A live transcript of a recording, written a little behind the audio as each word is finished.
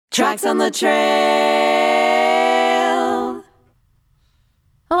Trax on the Trail.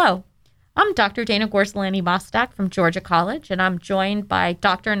 Hello, I'm Dr. Dana Gorzelani-Mostak from Georgia College, and I'm joined by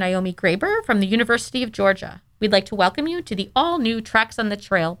Dr. Naomi Graber from the University of Georgia. We'd like to welcome you to the all-new Trax on the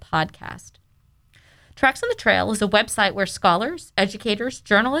Trail podcast. Trax on the Trail is a website where scholars, educators,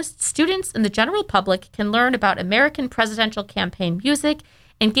 journalists, students, and the general public can learn about American presidential campaign music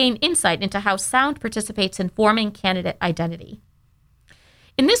and gain insight into how sound participates in forming candidate identity.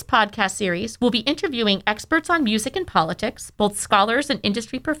 In this podcast series, we'll be interviewing experts on music and politics, both scholars and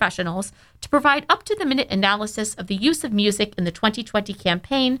industry professionals, to provide up-to-the-minute analysis of the use of music in the 2020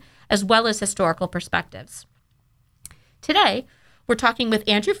 campaign, as well as historical perspectives. Today, we're talking with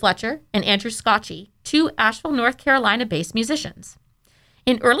Andrew Fletcher and Andrew Scotchie, two Asheville, North Carolina-based musicians.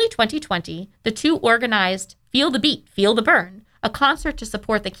 In early 2020, the two organized Feel the Beat, Feel the Burn, a concert to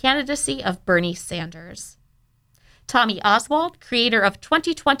support the candidacy of Bernie Sanders. Tommy Oswald, creator of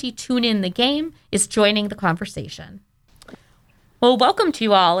 2020 Tune In the Game, is joining the conversation. Well, welcome to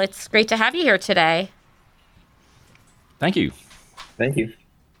you all. It's great to have you here today. Thank you. Thank you.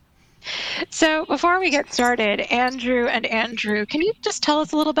 So before we get started, Andrew, can you just tell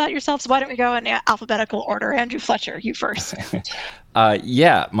us a little about yourselves? Why don't we go in alphabetical order? Andrew Fletcher, you first.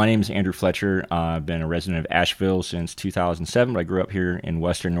 Yeah, my name is Andrew Fletcher. I've been a resident of Asheville since 2007. I grew up here in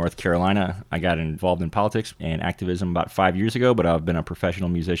Western North Carolina. I got involved in politics and activism about 5 years ago, but I've been a professional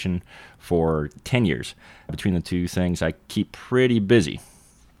musician for 10 years. Between the two things, I keep pretty busy.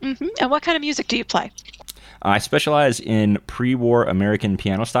 Mm-hmm. And what kind of music do you play? I specialize in pre-war American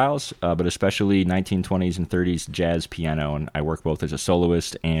piano styles, but especially 1920s and 30s jazz piano, and I work both as a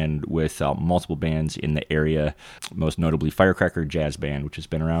soloist and with multiple bands in the area, most notably Firecracker Jazz Band, which has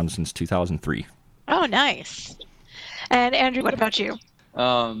been around since 2003. Oh, nice. And Andrew, what about you?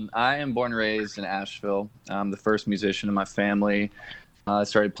 I am born and raised in Asheville. I'm the first musician in my family. I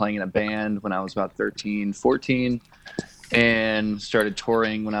started playing in a band when I was about 13, 14. And started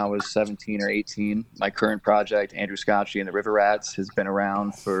touring when I was 17 or 18. My current project, Andrew Scotchie and the River Rats, has been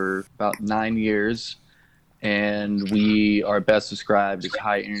around for about 9 years. And we are best described as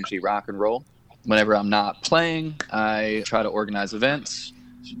high energy rock and roll. Whenever I'm not playing, I try to organize events,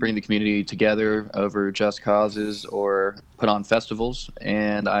 bring the community together over just causes, or put on festivals.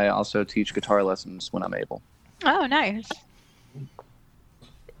 And I also teach guitar lessons when I'm able. Oh, nice.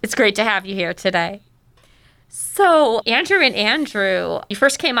 It's great to have you here today. So, Andrew, you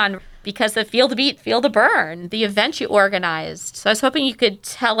first came on because of Feel the Beat, Feel the Burn, the event you organized. So I was hoping you could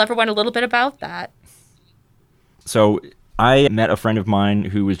tell everyone a little bit about that. So I met a friend of mine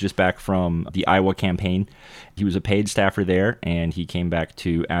who was just back from the Iowa campaign. He was a paid staffer there, and he came back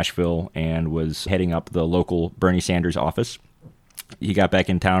to Asheville and was heading up the local Bernie Sanders office. He got back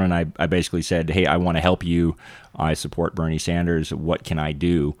in town, and I basically said, hey, I want to help you. I support Bernie Sanders. What can I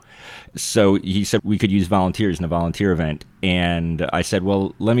do? So he said we could use volunteers in a volunteer event. And I said,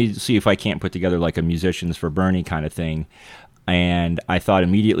 well, let me see if I can't put together like a Musicians for Bernie kind of thing. And I thought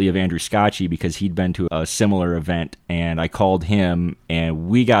immediately of Andrew Scotchie because he'd been to a similar event. And I called him, and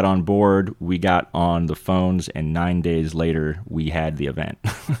we got on board. We got on the phones, and 9 days later, we had the event.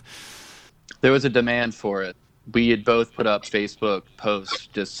 There was a demand for it. We had both put up Facebook posts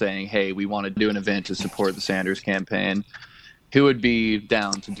just saying, hey, we want to do an event to support the Sanders campaign. Who would be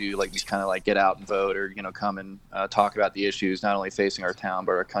down to do like this kind of like get out and vote, or, come and talk about the issues, not only facing our town,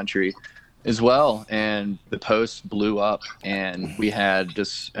 but our country as well. And the post blew up, and we had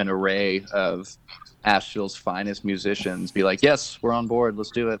just an array of Asheville's finest musicians be like, yes, we're on board.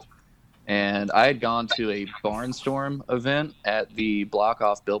 Let's do it. And I had gone to a Barnstorm event at the block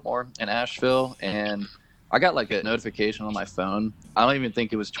off Biltmore in Asheville, and I got like a notification on my phone. I don't even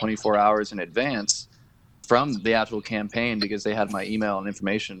think it was 24 hours in advance from the actual campaign, because they had my email and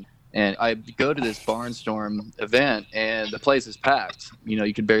information. And I go to this Barnstorm event, and the place is packed.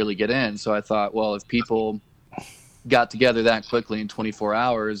 You could barely get in. So I thought, well, if people got together that quickly in 24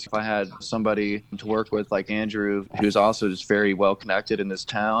 hours, if I had somebody to work with like Andrew, who's also just very well connected in this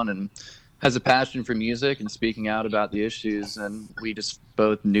town and has a passion for music and speaking out about the issues, and we just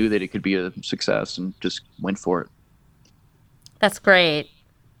both knew that it could be a success and just went for it. That's great.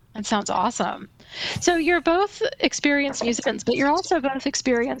 That sounds awesome. So you're both experienced musicians, but you're also both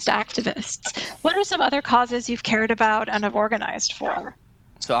experienced activists. What are some other causes you've cared about and have organized for?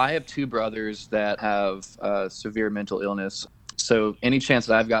 So I have two brothers that have severe mental illness. So any chance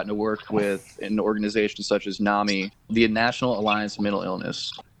that I've gotten to work with an organization such as NAMI, the National Alliance of Mental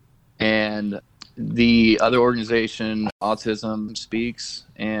Illness, and the other organization, Autism Speaks,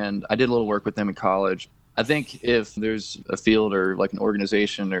 and I did a little work with them in college. I think if there's a field or like an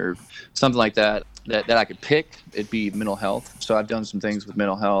organization or something like that I could pick, it'd be mental health. So I've done some things with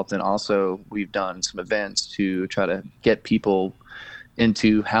mental health, and also we've done some events to try to get people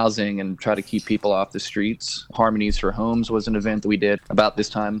into housing and try to keep people off the streets. Harmonies for Homes was an event that we did about this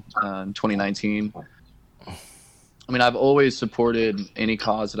time in 2019. I mean, I've always supported any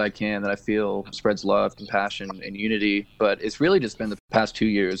cause that I can that I feel spreads love, compassion, and unity. But it's really just been the past 2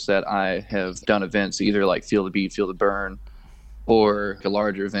 years that I have done events, either like Feel the Beat, Feel the Burn, or a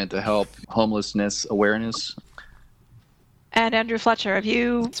larger event to help homelessness awareness. And Andrew Fletcher, have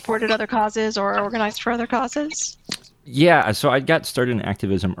you supported other causes or organized for other causes? Yeah, so I got started in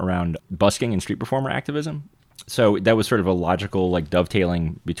activism around busking and street performer activism. So that was sort of a logical like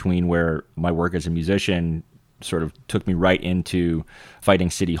dovetailing between where my work as a musician sort of took me right into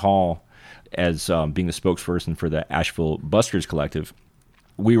fighting City Hall as being the spokesperson for the Asheville Buskers Collective.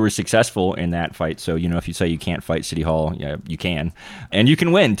 We were successful in that fight. So, if you say you can't fight City Hall, yeah, you can. And you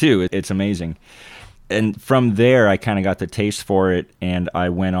can win, too. It's amazing. And from there, I kind of got the taste for it, and I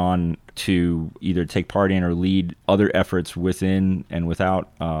went on to either take part in or lead other efforts within and without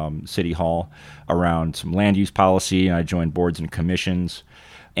City Hall around some land use policy. And I joined boards and commissions.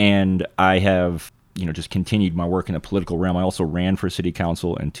 And I have just continued my work in the political realm. I also ran for city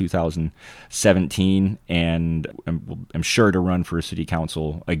council in 2017, and I'm sure to run for city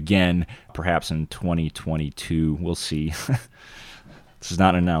council again, perhaps in 2022. We'll see. This is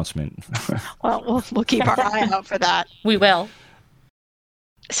not an announcement. Well, we'll keep our eye out for that. We will.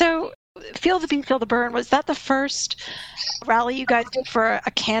 So, Feel the Beat, Feel the Burn, was that the first rally you guys did for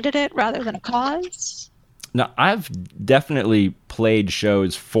a candidate rather than a cause? No, I've definitely played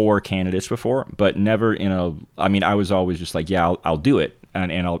shows for candidates before, but never I was always just like, yeah, I'll do it.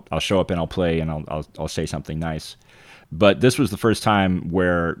 And I'll show up and I'll play and I'll say something nice. But this was the first time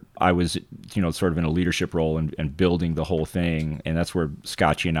where I was, sort of in a leadership role and building the whole thing. And that's where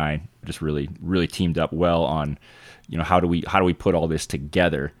Scotchie and I just really, really teamed up well on, how do we put all this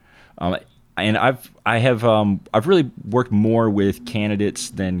together? And I've really worked more with candidates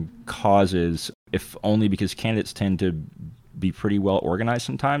than causes, if only because candidates tend to be pretty well organized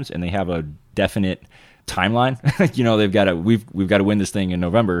sometimes, and they have a definite timeline. We've got to win this thing in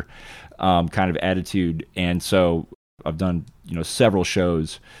November, kind of attitude. And so I've done several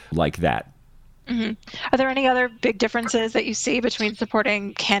shows like that. Mm-hmm. Are there any other big differences that you see between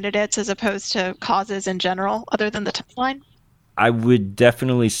supporting candidates as opposed to causes in general, other than the timeline? I would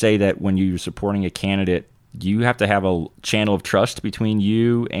definitely say that when you're supporting a candidate, you have to have a channel of trust between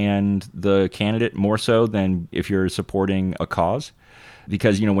you and the candidate more so than if you're supporting a cause.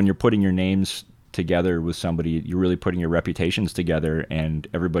 Because, when you're putting your names together with somebody, you're really putting your reputations together, and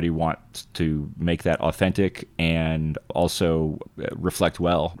everybody wants to make that authentic and also reflect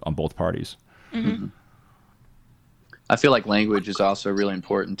well on both parties. Mm-hmm. I feel like language is also really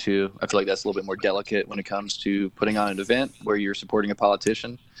important too. I feel like that's a little bit more delicate when it comes to putting on an event where you're supporting a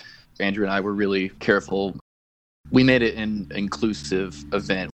politician. Andrew and I were really careful. We made it an inclusive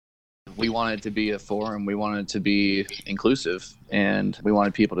event. We wanted it to be a forum. We wanted it to be inclusive, and we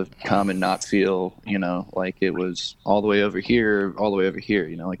wanted people to come and not feel, like it was all the way over here,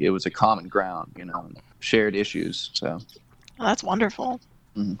 like it was a common ground, shared issues. So, well, that's wonderful.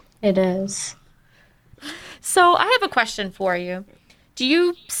 Mm-hmm. It is. So I have a question for you. Do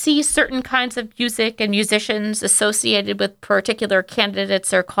you see certain kinds of music and musicians associated with particular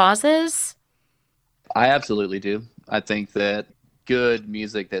candidates or causes? I absolutely do. I think that good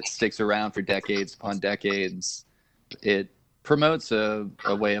music that sticks around for decades upon decades, it promotes a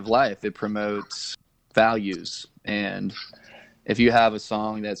way of life. It promotes values. And if you have a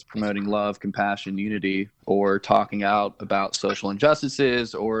song that's promoting love, compassion, unity, or talking out about social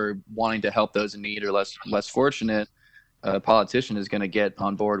injustices or wanting to help those in need or less fortunate, a politician is going to get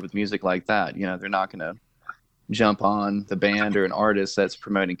on board with music like that. They're not going to jump on the band or an artist that's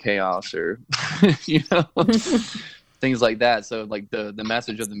promoting chaos or, things like that. So like the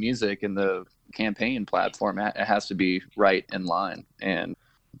message of the music and the campaign platform, it has to be right in line. And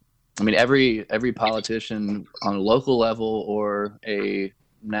I mean, every politician on a local level or a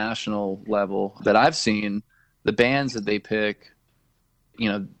national level that I've seen, the bands that they pick,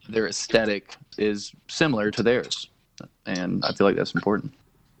 their aesthetic is similar to theirs. And I feel like that's important.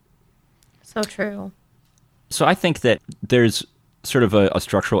 So true. So I think that there's sort of a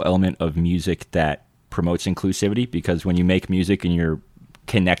structural element of music that promotes inclusivity, because when you make music and you're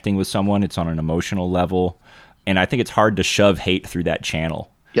connecting with someone, it's on an emotional level. And I think it's hard to shove hate through that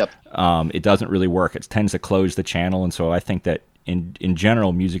channel. Yep. It doesn't really work. It tends to close the channel. And so I think that in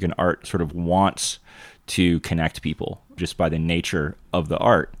general, music and art sort of wants to connect people just by the nature of the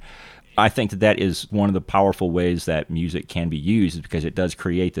art. I think that is one of the powerful ways that music can be used, is because it does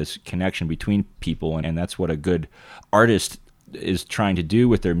create this connection between people, and that's what a good artist is trying to do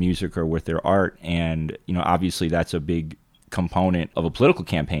with their music or with their art. And, obviously that's a big component of a political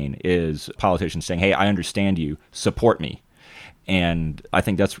campaign, is politicians saying, hey, I understand you, support me. And I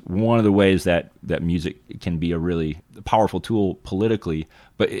think that's one of the ways that music can be a really powerful tool politically,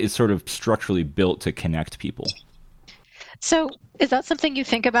 but it's sort of structurally built to connect people. So is that something you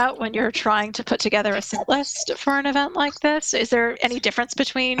think about when you're trying to put together a set list for an event like this? Is there any difference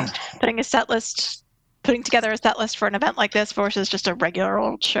between putting together a set list for an event like this versus just a regular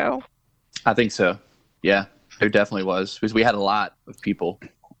old show? I think so. Yeah, there definitely was, because we had a lot of people.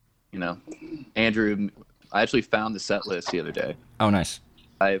 Andrew, I actually found the set list the other day. Oh, nice.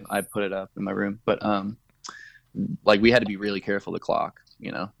 I put it up in my room, but we had to be really careful of the clock,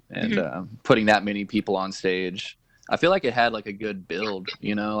 and putting that many people on stage. I feel like it had like a good build,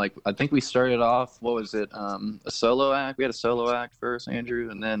 I think we started off, what was it? A solo act. We had a solo act first, Andrew,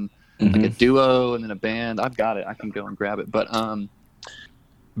 and then like a duo, and then a band. I've got it. I can go and grab it. But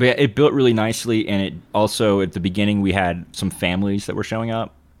yeah, it built really nicely. And it also, at the beginning, we had some families that were showing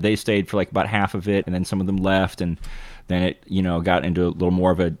up. They stayed for like about half of it, and then some of them left. And then it, got into a little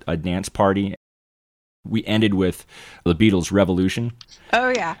more of a dance party. We ended with the Beatles' Revolution. Oh,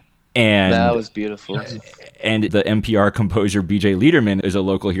 yeah. And that was beautiful. And the NPR composer BJ Liederman is a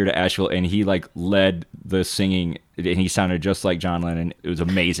local here to Asheville, and he led the singing, and he sounded just like John Lennon. It was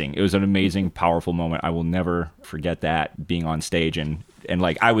amazing. It was an amazing, powerful moment. I will never forget that, being on stage, and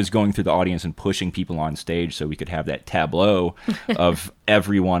I was going through the audience and pushing people on stage so we could have that tableau of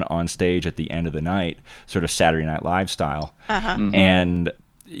everyone on stage at the end of the night, sort of Saturday Night Live style. And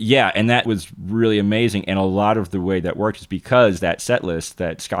yeah, and that was really amazing. And a lot of the way that worked is because that set list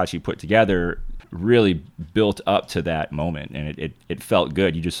that Scotchie put together really built up to that moment, and it felt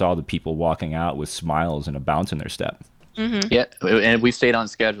good. You just saw the people walking out with smiles and a bounce in their step. Yeah, and we stayed on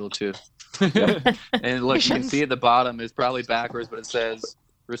schedule too. And look, you can see at the bottom, it's probably backwards, but it says,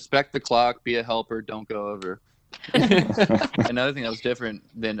 respect the clock, be a helper, don't go over. Another thing that was different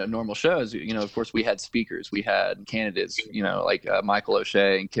than a normal show is, of course, we had speakers, we had candidates, like Michael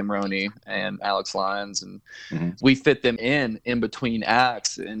O'Shea and Kim Roney and Alex Lyons, and we fit them in between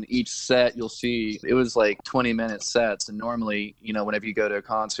acts. And each set, you'll see, it was like 20-minute sets. And normally, whenever you go to a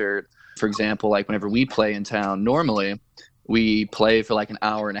concert, for example, like whenever we play in town, normally we play for like an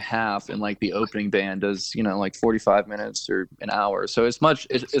hour and a half, and like the opening band does, like 45 minutes or an hour. So it's much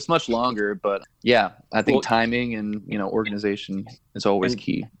longer, but yeah, I think timing and, organization is always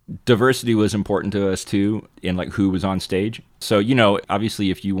key. Diversity was important to us too, in like who was on stage. So, obviously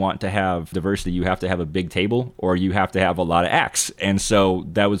if you want to have diversity, you have to have a big table, or you have to have a lot of acts. And so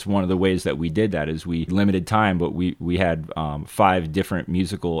that was one of the ways that we did that, is we limited time, but we had 5 different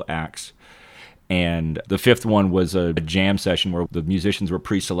musical acts. And the 5th one was a jam session where the musicians were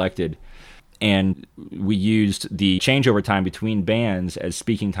pre-selected, and we used the changeover time between bands as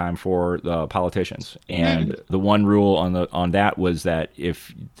speaking time for the politicians. And the one rule on that was that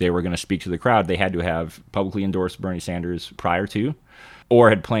if they were going to speak to the crowd, they had to have publicly endorsed Bernie Sanders prior to, or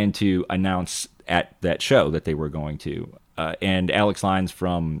had planned to announce at that show that they were going to. And Alex Lyons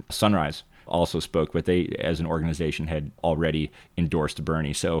from Sunrise also spoke, but they, as an organization, had already endorsed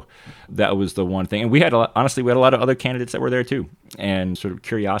Bernie. So that was the one thing. And we had a lot of other candidates that were there too, and sort of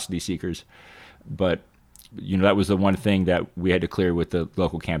curiosity seekers. But that was the one thing that we had to clear with the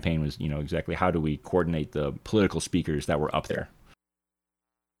local campaign, was exactly how do we coordinate the political speakers that were up there.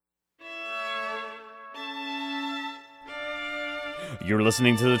 You're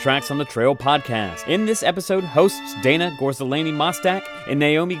listening to the Trax on the Trail podcast. In this episode, hosts Dana Gorzelany-Mostak and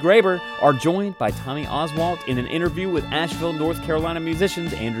Naomi Graber are joined by Tommy Oswalt in an interview with Asheville, North Carolina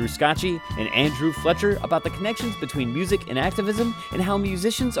musicians Andrew Scotchie and Andrew Fletcher about the connections between music and activism, and how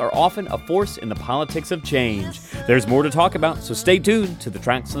musicians are often a force in the politics of change. There's more to talk about, so stay tuned to the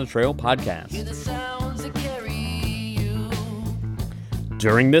Trax on the Trail podcast.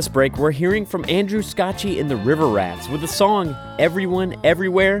 During this break, we're hearing from Andrew Scotchie and the River Rats with the song Everyone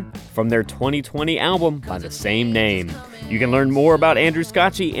Everywhere from their 2020 album by the same name. You can learn more about Andrew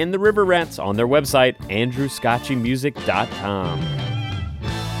Scotchie and the River Rats on their website, andrewscotchiemusic.com.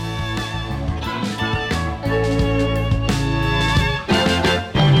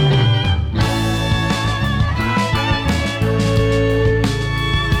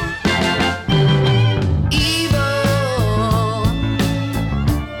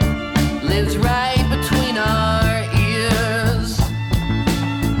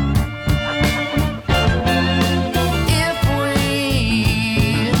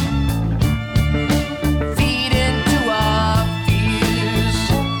 Feed into our fear.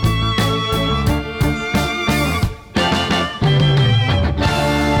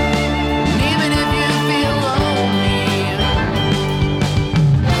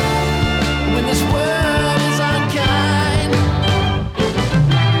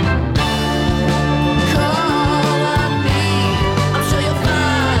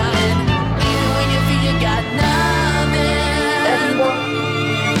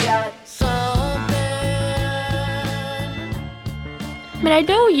 mean,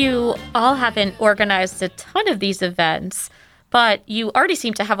 I know you all haven't organized a ton of these events, but you already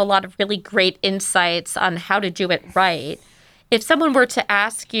seem to have a lot of really great insights on how to do it right. If someone were to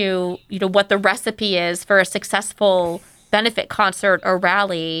ask you, what the recipe is for a successful benefit concert or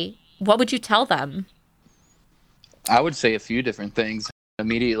rally, what would you tell them? I would say a few different things.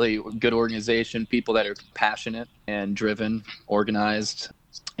 Immediately, good organization, people that are passionate and driven, organized,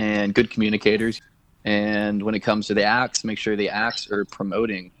 and good communicators. And when it comes to the acts, make sure the acts are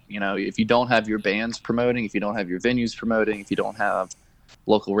promoting. If you don't have your bands promoting, if you don't have your venues promoting, if you don't have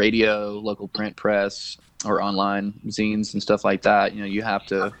local radio, local print press, or online zines and stuff like that, you have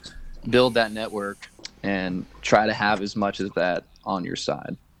to build that network and try to have as much of that on your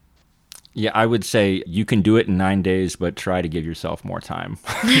side. Yeah, I would say you can do it in 9 days, but try to give yourself more time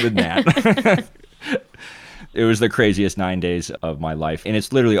than that. It was the craziest 9 days of my life, and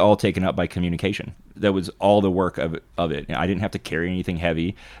it's literally all taken up by communication. That was all the work of it. I didn't have to carry anything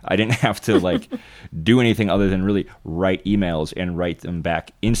heavy. I didn't have to do anything other than really write emails and write them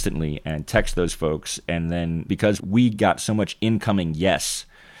back instantly and text those folks. And then because we got so much incoming yes,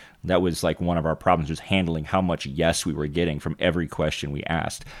 that was one of our problems, was handling how much yes we were getting from every question we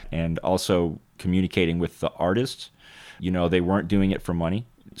asked. And also communicating with the artists. They weren't doing it for money.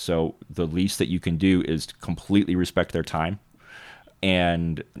 So the least that you can do is completely respect their time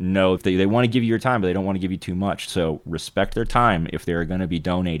and know if they want to give you your time, but they don't want to give you too much. So respect their time if they're going to be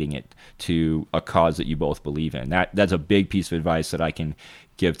donating it to a cause that you both believe in. That's a big piece of advice that I can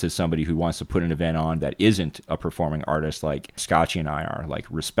give to somebody who wants to put an event on that isn't a performing artist like Scotchie and I are.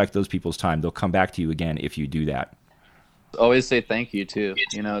 Respect those people's time. They'll come back to you again if you do that. Always say thank you too.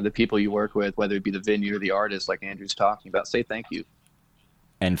 The people you work with, whether it be the venue or the artist, like Andrew's talking about, say thank you.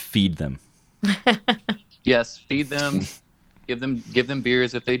 And feed them. Yes, feed them. Give them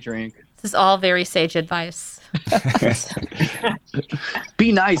beers if they drink. This is all very sage advice.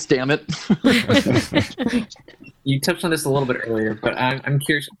 Be nice, damn it. You touched on this a little bit earlier, but I'm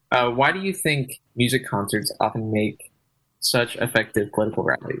curious. Why do you think music concerts often make such effective political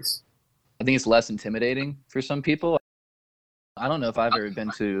rallies? I think it's less intimidating for some people. I don't know if I've ever been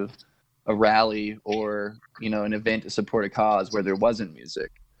to a rally or an event to support a cause where there wasn't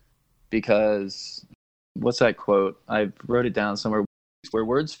music, because what's that quote? I wrote it down somewhere. Where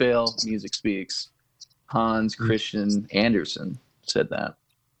words fail, music speaks. Hans Christian Andersen said that.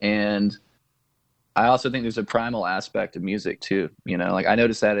 And I also think there's a primal aspect of music too. I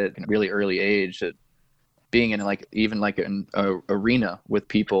noticed that at a really early age, that being in an arena with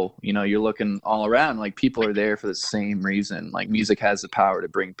people, you're looking all around, people are there for the same reason. Music has the power to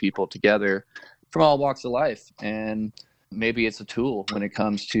bring people together from all walks of life. And maybe it's a tool when it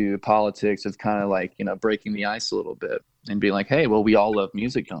comes to politics of kind of breaking the ice a little bit and being hey, well, we all love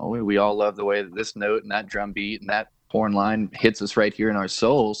music, don't we? We all love the way that this note and that drum beat and that horn line hits us right here in our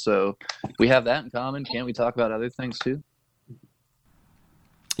soul. So we have that in common. Can't we talk about other things too?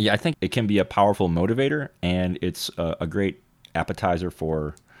 Yeah, I think it can be a powerful motivator, and it's a great appetizer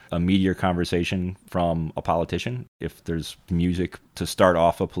for a meatier conversation from a politician. If there's music to start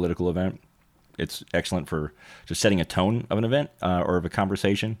off a political event, it's excellent for just setting a tone of an event or of a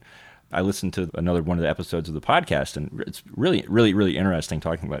conversation. I listened to another one of the episodes of the podcast, and it's really, really, really interesting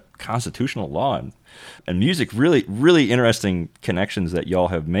talking about constitutional law and music. Really, really interesting connections that y'all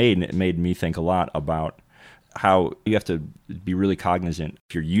have made, and it made me think a lot about how you have to be really cognizant,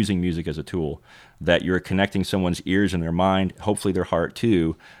 if you're using music as a tool, that you're connecting someone's ears and their mind, hopefully their heart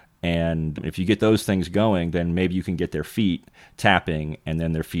too. And if you get those things going, then maybe you can get their feet tapping and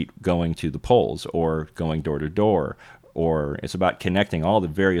then their feet going to the polls or going door to door. Or it's about connecting all the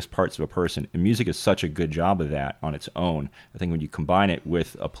various parts of a person. And music is such a good job of that on its own. I think when you combine it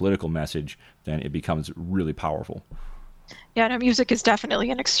with a political message, then it becomes really powerful. Yeah, no, music is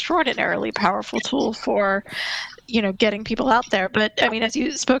definitely an extraordinarily powerful tool for, getting people out there. But I mean, as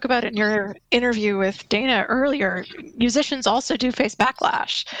you spoke about in your interview with Dana earlier, musicians also do face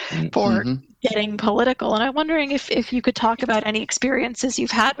backlash for getting political. And I'm wondering if you could talk about any experiences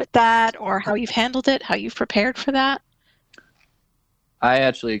you've had with that, or how you've handled it, how you've prepared for that. I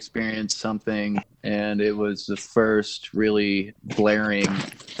actually experienced something, and it was the first really glaring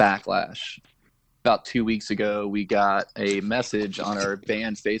backlash. About 2 weeks ago, we got a message on our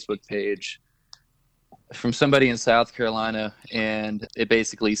band Facebook page from somebody in South Carolina, and it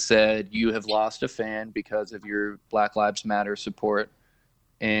basically said, "You have lost a fan because of your Black Lives Matter support,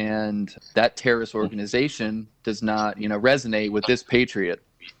 and that terrorist organization does not, resonate with this patriot,"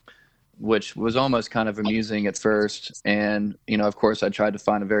 which was almost kind of amusing at first. And, of course, I tried to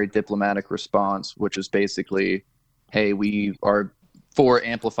find a very diplomatic response, which was basically, "Hey, we are for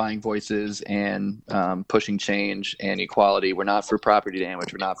amplifying voices and pushing change and equality. We're not for property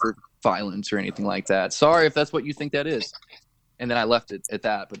damage. We're not for violence or anything like that. Sorry if that's what you think that is. And then I left it at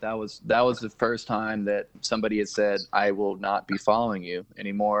that. But that was the first time that somebody had said, I will not be following you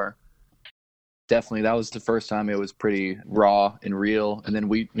anymore. Definitely, that was the first time it was pretty raw and real. And then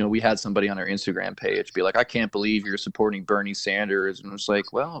we had somebody on our Instagram page be like, I can't believe you're supporting Bernie Sanders. And it was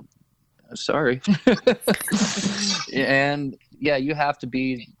like, well, sorry. And yeah, you have to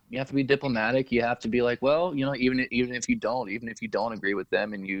be diplomatic. You have to be like, well, even if you don't agree with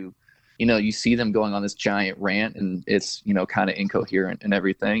them, and you see them going on this giant rant, and it's kind of incoherent and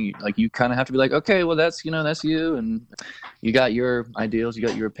everything, you kind of have to be like, okay, well, that's you, and you got your ideals, you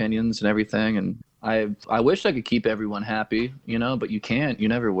got your opinions and everything. And I wish I could keep everyone happy, but you can't. You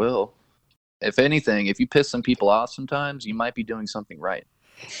never will. If anything, if you piss some people off sometimes, you might be doing something right.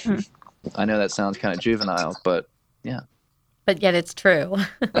 I know that sounds kind of juvenile, but yeah. But yet it's true.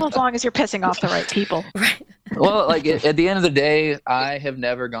 Well, as long as you're pissing off the right people. Right. Well, at the end of the day, I have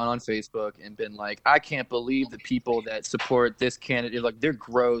never gone on Facebook and been like, I can't believe the people that support this candidate, like, they're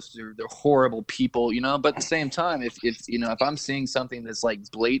gross, they're horrible people, But at the same time, if I'm seeing something that's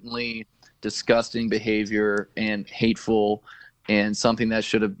like blatantly disgusting behavior and hateful and something that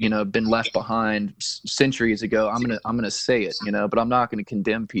should have been left behind centuries ago, I'm gonna say it, but I'm not gonna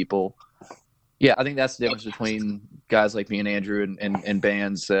condemn people. Yeah, I think that's the difference between guys like me and Andrew and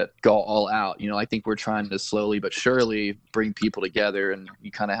bands that go all out. I think we're trying to slowly but surely bring people together, and you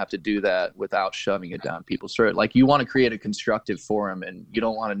kind of have to do that without shoving it down people's throat. Like, you want to create a constructive forum, and you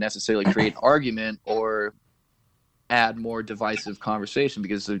don't want to necessarily create an argument or add more divisive conversation,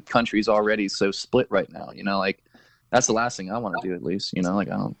 because the country's already so split right now. Like, that's the last thing I want to do, at least. I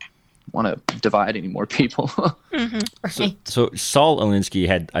don't want to divide any more people. Mm-hmm. Right. So Saul Alinsky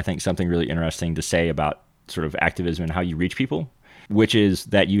had, I think, something really interesting to say about sort of activism and how you reach people, which is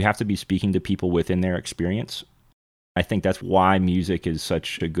that you have to be speaking to people within their experience. I think that's why music is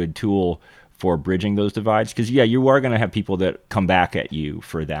such a good tool for bridging those divides, because, yeah, you are going to have people that come back at you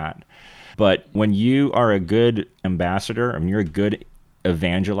for that. But when you are a good ambassador, you're a good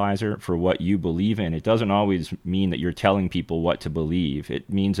evangelizer for what you believe in, it doesn't always mean that you're telling people what to believe. It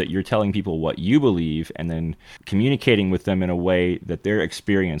means that you're telling people what you believe and then communicating with them in a way that their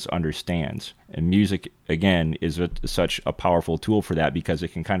experience understands. And music, again, is such a powerful tool for that, because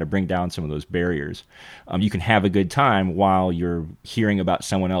it can kind of bring down some of those barriers. You can have a good time while you're hearing about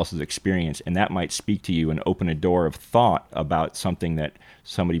someone else's experience, and that might speak to you and open a door of thought about something that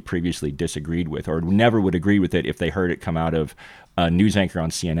somebody previously disagreed with, or never would agree with it if they heard it come out of a news anchor on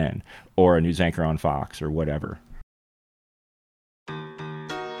CNN or a news anchor on Fox or whatever.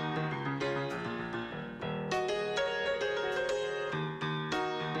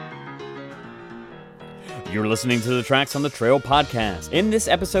 You're listening to the Tracks on the Trail podcast. In this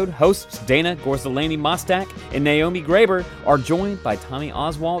episode, hosts Dana Gorzelany-Mostak and Naomi Graber are joined by Tommy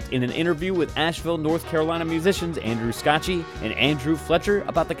Oswalt in an interview with Asheville, North Carolina musicians Andrew Scotchie and Andrew Fletcher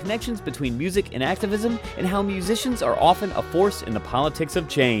about the connections between music and activism, and how musicians are often a force in the politics of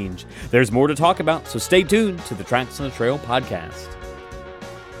change. There's more to talk about, so stay tuned to the Tracks on the Trail podcast.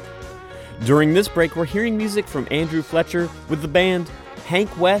 During this break, we're hearing music from Andrew Fletcher with the band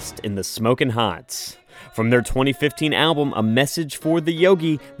Hank West and the Smokin' Hots. From their 2015 album, A Message for the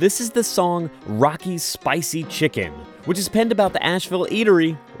Yogi, this is the song Rocky's Spicy Chicken, which is penned about the Asheville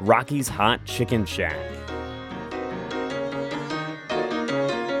eatery, Rocky's Hot Chicken Shack.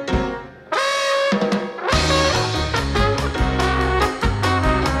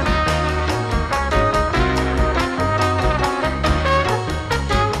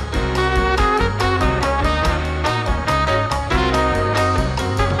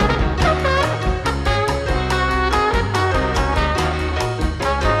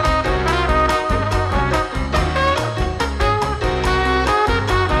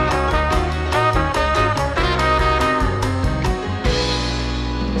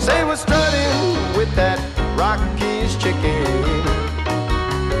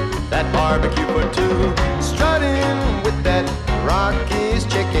 Barbecue for two, strutting with that Rocky's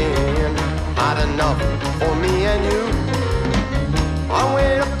chicken. Hot enough for me and you. I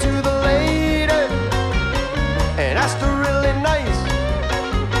went up to the lady and asked her really nice,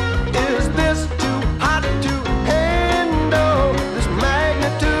 is this too hot to handle, this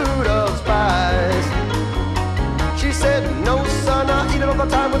magnitude of spice? She said, no son, I eat it all the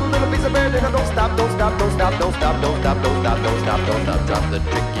time with a little piece of bread, and I don't stop, don't stop, don't stop, don't stop, don't stop, don't stop, don't stop, don't stop, drop. The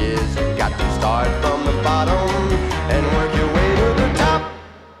trick is you got to start from the bottom and work your way to the top.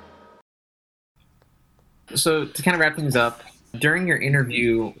 So to kind of wrap things up, During your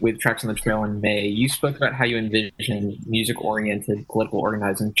interview with Trax on the Trail in May, you spoke about how you envision music-oriented political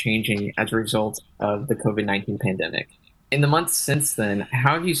organizing changing as a result of the COVID-19 pandemic. In the months since then,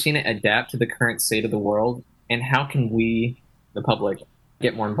 how have you seen it adapt to the current state of the world, and how can we, the public,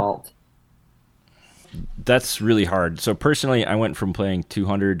 get more involved? That's really hard. So personally, I went from playing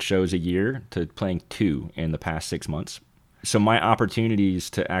 200 shows a year to playing 2 in the past 6 months. So my opportunities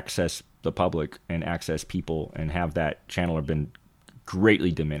to access the public and access people and have that channel have been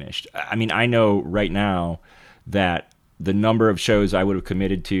greatly diminished. I mean, I know right now that the number of shows I would have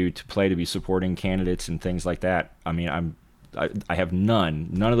committed to play, to be supporting candidates and things like that, I mean, I have none.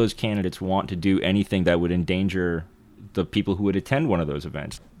 None of those candidates want to do anything that would endanger the people who would attend one of those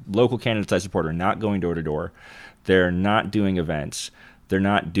events. Local candidates I support are not going door to door. They're not doing events. They're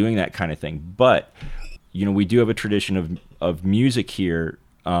not doing that kind of thing. But, you know, we do have a tradition of music here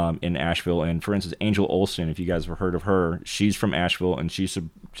in Asheville. And for instance, Angel Olsen, if you guys have heard of her, she's from Asheville, and she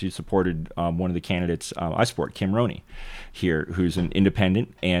supported one of the candidates I support, Kim Roney, here, who's an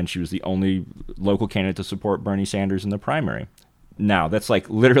independent, and she was the only local candidate to support Bernie Sanders in the primary. Now, that's like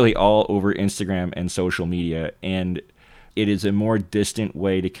literally all over Instagram and social media, and it is a more distant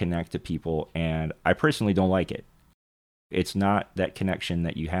way to connect to people, and I personally don't like it. It's not that connection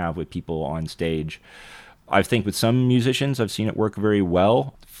that you have with people on stage. I think with some musicians, I've seen it work very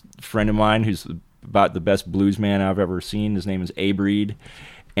well. A friend of mine who's about the best blues man I've ever seen, his name is A Breed,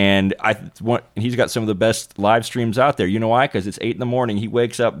 and he's got some of the best live streams out there. You know why? Because it's 8 a.m. He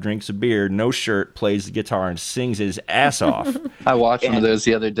wakes up, drinks a beer, no shirt, plays the guitar, and sings his ass off. I watched one of those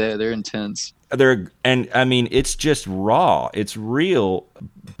the other day. They're intense. And I mean, it's just raw. It's real.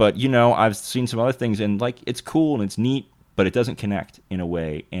 But, you know, I've seen some other things, and like, it's cool and it's neat, but it doesn't connect in a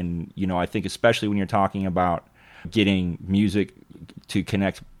way. And, you know, I think especially when you're talking about getting music to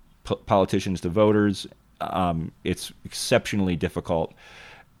connect politicians to voters, it's exceptionally difficult.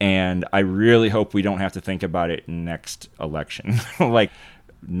 And I really hope we don't have to think about it in next election. Like,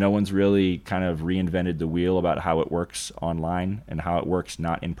 no one's really kind of reinvented the wheel about how it works online and how it works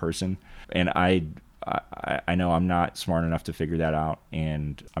not in person. And I know I'm not smart enough to figure that out.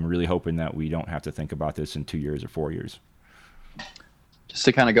 And I'm really hoping that we don't have to think about this in 2 years or 4 years. Just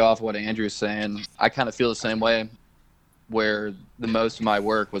to kind of go off what Andrew's saying, I kind of feel the same way, where the most of my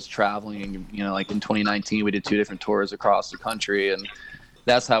work was traveling. You know, like in 2019, we did 2 different tours across the country, and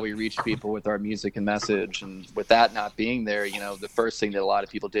that's how we reached people with our music and message. And with that not being there, you know, the first thing that a lot of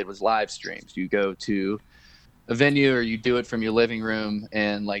people did was live streams. You go to a venue or you do it from your living room,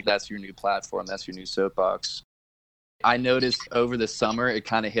 and like, that's your new platform. That's your new soapbox. I noticed over the summer, it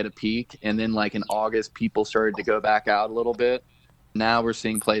kind of hit a peak. And then like in August, people started to go back out a little bit. Now we're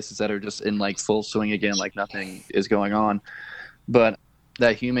seeing places that are just in like full swing again, like nothing is going on. But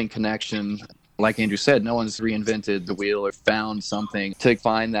that human connection, like Andrew said, no one's reinvented the wheel or found something to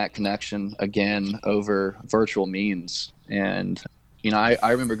find that connection again over virtual means. And, you know,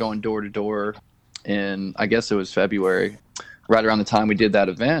 I remember going door to door in, I guess it was February, right around the time we did that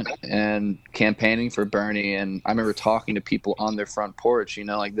event, and campaigning for Bernie. And I remember talking to people on their front porch, you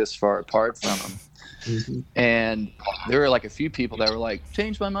know, like this far apart from them. Mm-hmm. And there were like a few people that were like,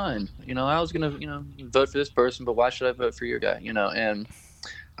 changed my mind. You know, I was going to, you know, vote for this person, but why should I vote for your guy? You know, and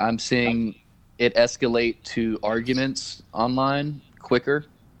I'm seeing it escalate to arguments online quicker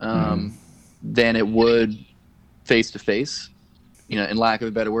than it would face to face. You know, in lack of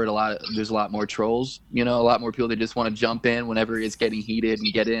a better word, there's a lot more trolls. You know, a lot more people that just want to jump in whenever it's getting heated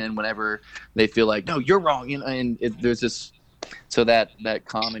and get in whenever they feel like, no, you're wrong. You know, and there's this, so that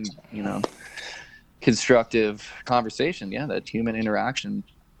common, you know, constructive conversation, yeah, that human interaction.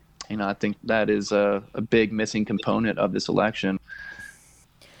 You know, I think that is a big missing component of this election.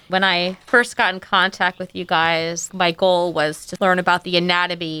 When I first got in contact with you guys, my goal was to learn about the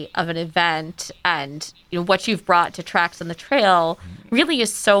anatomy of an event, and you know, what you've brought to Trax on the Trail really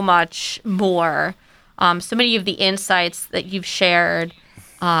is so much more. So many of the insights that you've shared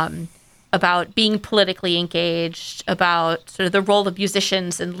about being politically engaged, about sort of the role of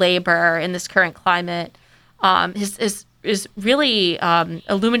musicians and labor in this current climate, is really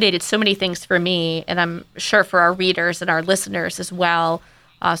illuminated so many things for me, and I'm sure for our readers and our listeners as well.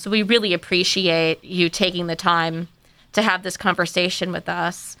 So we really appreciate you taking the time to have this conversation with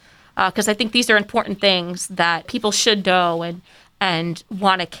us, because I think these are important things that people should know and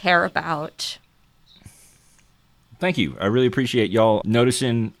want to care about. Thank you. I really appreciate y'all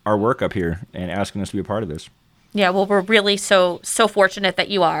noticing our work up here and asking us to be a part of this. Yeah, well, we're really so fortunate that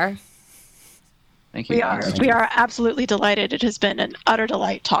you are. Thank you. We are absolutely delighted. It has been an utter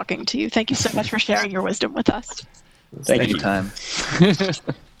delight talking to you. Thank you so much for sharing your wisdom with us. Thank you. Time.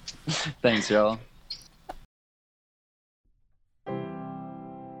 Thanks, y'all.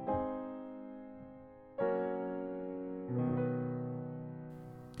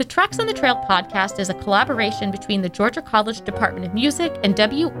 The Tracks on the Trail podcast is a collaboration between the Georgia College Department of Music and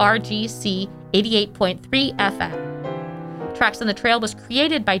WRGC 88.3 FM. Tracks on the Trail was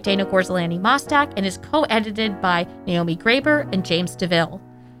created by Dana Gorzolany-Mostak and is co-edited by Naomi Graber and James DeVille.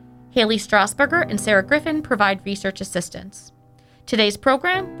 Haley Strasburger and Sarah Griffin provide research assistance. Today's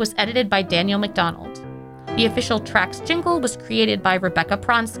program was edited by Daniel McDonald. The official Trax jingle was created by Rebecca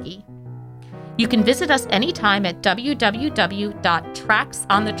Pronsky. You can visit us anytime at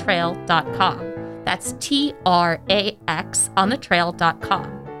www.traxonthetrail.com. That's TRAX on the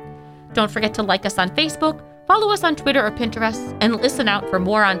trail.com. Don't forget to like us on Facebook, follow us on Twitter or Pinterest, and listen out for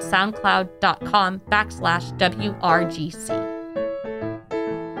more on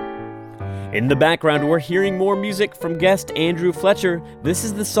soundcloud.com/WRGC. In the background, we're hearing more music from guest Andrew Fletcher. This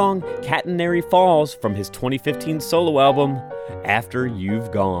is the song Catenary Falls from his 2015 solo album, After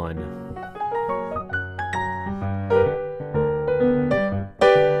You've Gone.